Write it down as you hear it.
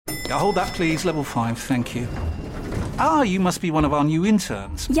Hold that, please. Level 5, thank you. Ah, you must be one of our new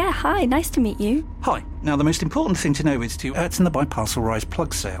interns. Yeah, hi, nice to meet you. Hi. Now, the most important thing to know is to in the biparcel rise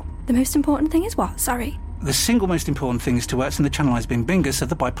plug sale. The most important thing is what? Sorry. The single most important thing is to in the channelized bin bingus of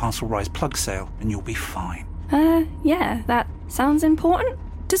the biparcel rise plug sale, and you'll be fine. Yeah, that sounds important.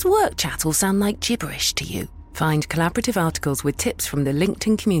 Does work chat all sound like gibberish to you? Find collaborative articles with tips from the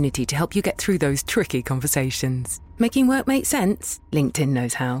LinkedIn community to help you get through those tricky conversations. Making work make sense? LinkedIn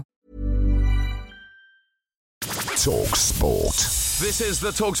knows how. talkSPORT. This is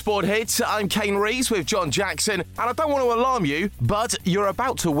the talkSPORT hit. I'm Kane Rees with John Jackson, and I don't want to alarm you, but you're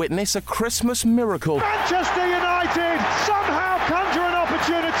about to witness a Christmas miracle. Manchester United somehow conjure an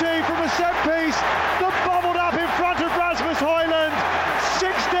opportunity from a set piece that bubbled up in front of Rasmus Højlund.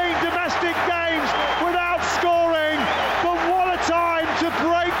 16 domestic games without scoring, but what a time to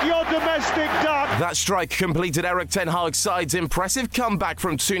break your domestic duck. That strike completed Erik ten Hag's side's impressive comeback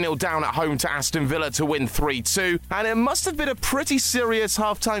from 2-0 down at home to Aston Villa to win 3-2, and it must have been a pretty serious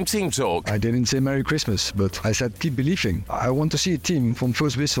half-time team talk. I didn't say Merry Christmas, but I said keep believing. I want to see a team from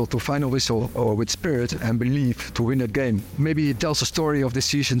first whistle to final whistle, or with spirit and belief to win that game. Maybe it tells a story of the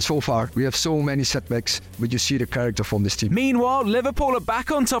season so far. We have so many setbacks, but you see the character from this team. Meanwhile, Liverpool are back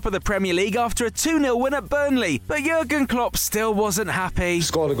on top of the Premier League after a 2-0 win at Burnley, but Jurgen Klopp still wasn't happy.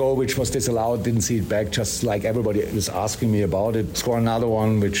 Scored a goal which was disallowed, didn't see it back, just like everybody was asking me about it. Score another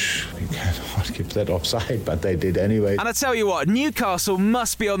one which you cannot give that offside, but they did anyway. And I tell you what, Newcastle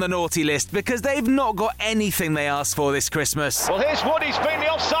must be on the naughty list because they've not got anything they asked for this Christmas. Well, here's Wood, he's been the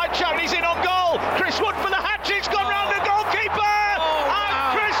offside shout, he's in on goal. Chris Wood for the hat-trick, he's gone round the goalkeeper!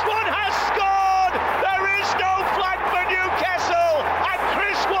 And Chris Wood has scored! There is no flag for Newcastle, and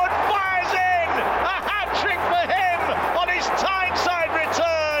Chris Wood fires in! A hat-trick for him on his Tyneside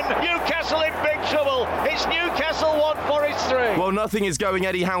return! Newcastle in big trouble. It's Newcastle 1 Forest 3. Well, nothing is going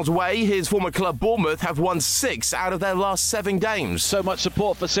Eddie Howe's way. His former club Bournemouth have won 6 out of their last 7 games. So much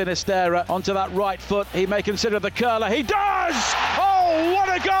support for Sinisterra onto that right foot. He may consider the curler. He does! Oh, what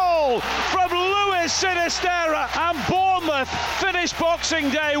a goal from Luis Sinisterra, and Bournemouth finish Boxing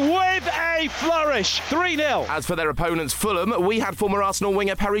Day with a flourish. 3-0. As for their opponents, Fulham, we had former Arsenal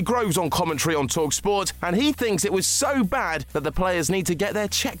winger Perry Groves on commentary on talkSPORT, and he thinks it was so bad that the players need to get their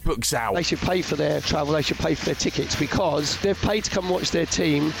checkbooks out. They should pay for their travel, they should pay for their tickets, because they've paid to come watch their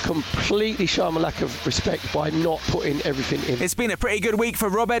team, completely show them a lack of respect by not putting everything in. It's been a pretty good week for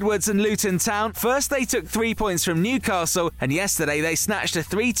Rob Edwards and Luton Town. First they took 3 points from Newcastle, and yesterday they snatched a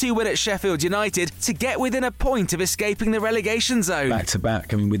 3-2 win at Sheffield United to get within a point of escaping the relegation zone. Back to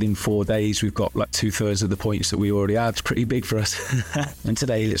back, within 4 days we've got like 2/3 of the points that we already had. It's pretty big for us. And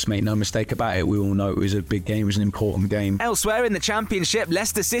today, let's make no mistake about it, we all know it was a big game, it was an important game. Elsewhere in the Championship,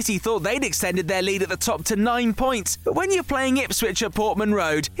 Leicester City thought they'd extended their lead at the top to 9 points. But when you're playing Ipswich at Portman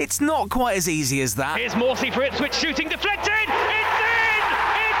Road, it's not quite as easy as that. Here's Morsey for Ipswich, shooting deflected. It's in!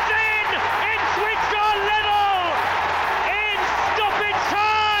 It's in! Ipswich are level! In stoppage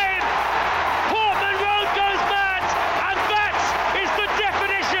time! Portman Road goes mad, and that is the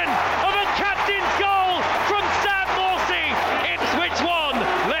definition of a captain's goal from Sam Morsey. Ipswich 1,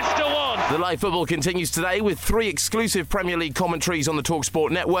 Leicester 1. The live football continues today with 3 exclusive Premier League commentaries on the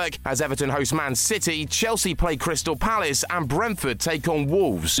talkSPORT network as Everton host Man City, Chelsea play Crystal Palace and Brentford take on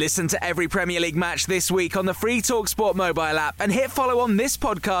Wolves. Listen to every Premier League match this week on the free talkSPORT mobile app and hit follow on this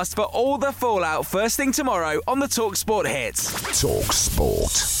podcast for all the fallout first thing tomorrow on the talkSPORT hits.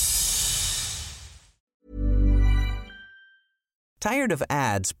 talkSPORT. Tired of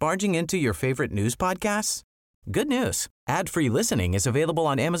ads barging into your favorite news podcasts? Good news. Ad-free listening is available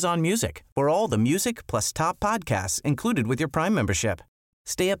on Amazon Music for all the music plus top podcasts included with your Prime membership.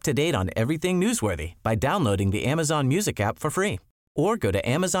 Stay up to date on everything newsworthy by downloading the Amazon Music app for free or go to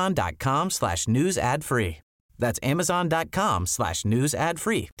amazon.com/news ad free. That's amazon.com/news ad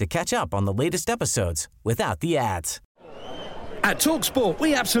free to catch up on the latest episodes without the ads. At talkSPORT,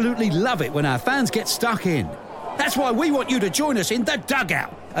 we absolutely love it when our fans get stuck in. That's why we want you to join us in The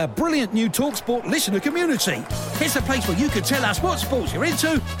Dugout, a brilliant new talkSPORT listener community. It's a place where you can tell us what sports you're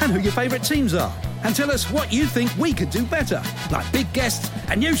into and who your favourite teams are. And tell us what you think we could do better, like big guests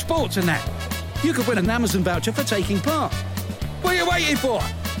and new sports and that. You could win an Amazon voucher for taking part. What are you waiting for?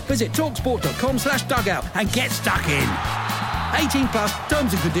 Visit talksport.com/dugout and get stuck in. 18 plus,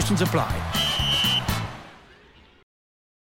 terms and conditions apply.